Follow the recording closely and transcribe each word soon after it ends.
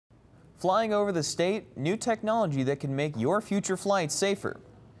Flying over the state, new technology that can make your future flights safer.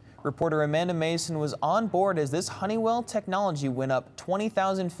 Reporter Amanda Mason was on board as this Honeywell technology went up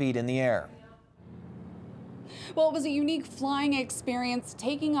 20,000 feet in the air. Well, it was a unique flying experience,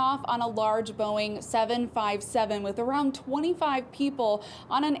 taking off on a large Boeing 757 with around 25 people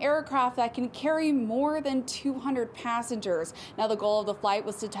on an aircraft that can carry more than 200 passengers. Now, the goal of the flight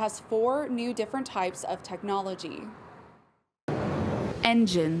was to test 4 new different types of technology.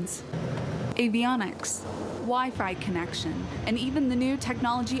 Engines, avionics, Wi-Fi connection, and even the new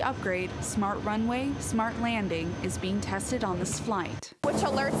technology upgrade, Smart Runway, Smart Landing, is being tested on this flight. Which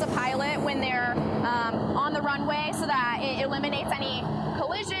alerts the pilot when they're on the runway so that it eliminates any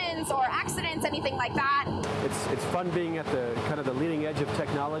collisions or accidents, anything like that. It's fun being at the kind of the leading edge of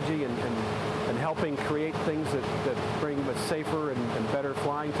technology and helping create things that bring a safer and better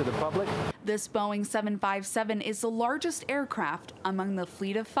flying to the public. This Boeing 757 is the largest aircraft among the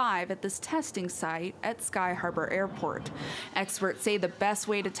fleet of 5 at this testing site at Sky Harbor Airport. Experts say the best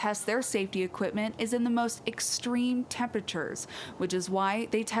way to test their safety equipment is in the most extreme temperatures, which is why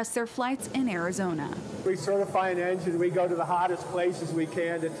they test their flights in Arizona. We certify an engine, we go to the hottest places we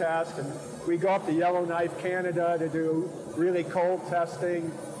can to test, and we go up to Yellowknife, Canada to do really cold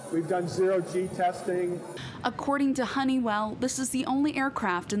testing. We've done zero-G testing. According to Honeywell, this is the only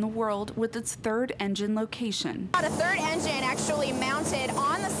aircraft in the world with its 3rd engine location. A 3rd engine actually mounted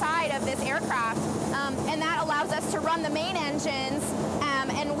on the side of this aircraft, and that allows us to run the main engines,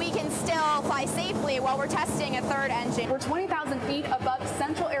 and we can still fly safely while we're testing a 3rd engine. We're 20,000 feet above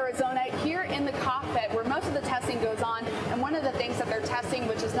central Arizona, here in the cockpit where most of the testing goes on, and one of the things that they're testing,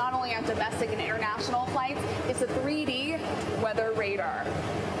 which is not only on domestic and international flights, is a 3D weather radar.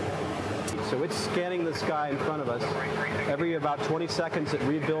 So it's scanning the sky in front of us. Every about 20 seconds, it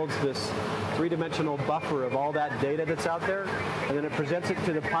rebuilds this 3-dimensional buffer of all that data that's out there, and then it presents it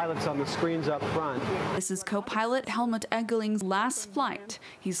to the pilots on the screens up front. This is co-pilot Helmut Eggeling's last flight.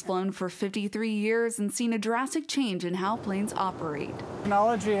 He's flown for 53 years and seen a drastic change in how planes operate.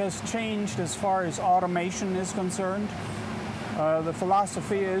 Technology has changed as far as automation is concerned. The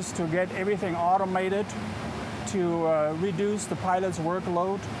philosophy is to get everything automated to reduce the pilot's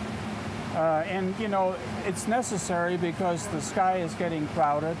workload. And, you know, it's necessary because the sky is getting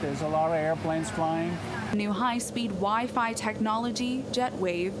crowded. There's a lot of airplanes flying. New high-speed Wi-Fi technology,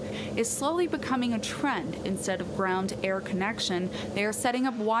 JetWave, is slowly becoming a trend. Instead of ground-air connection, they are setting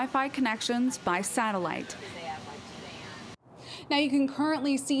up Wi-Fi connections by satellite. Now, you can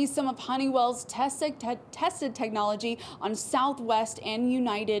currently see some of Honeywell's tested technology on Southwest and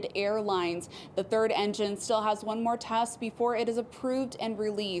United Airlines. The 3rd engine still has one more test before it is approved and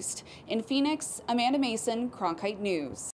released. In Phoenix, Amanda Mason, Cronkite News.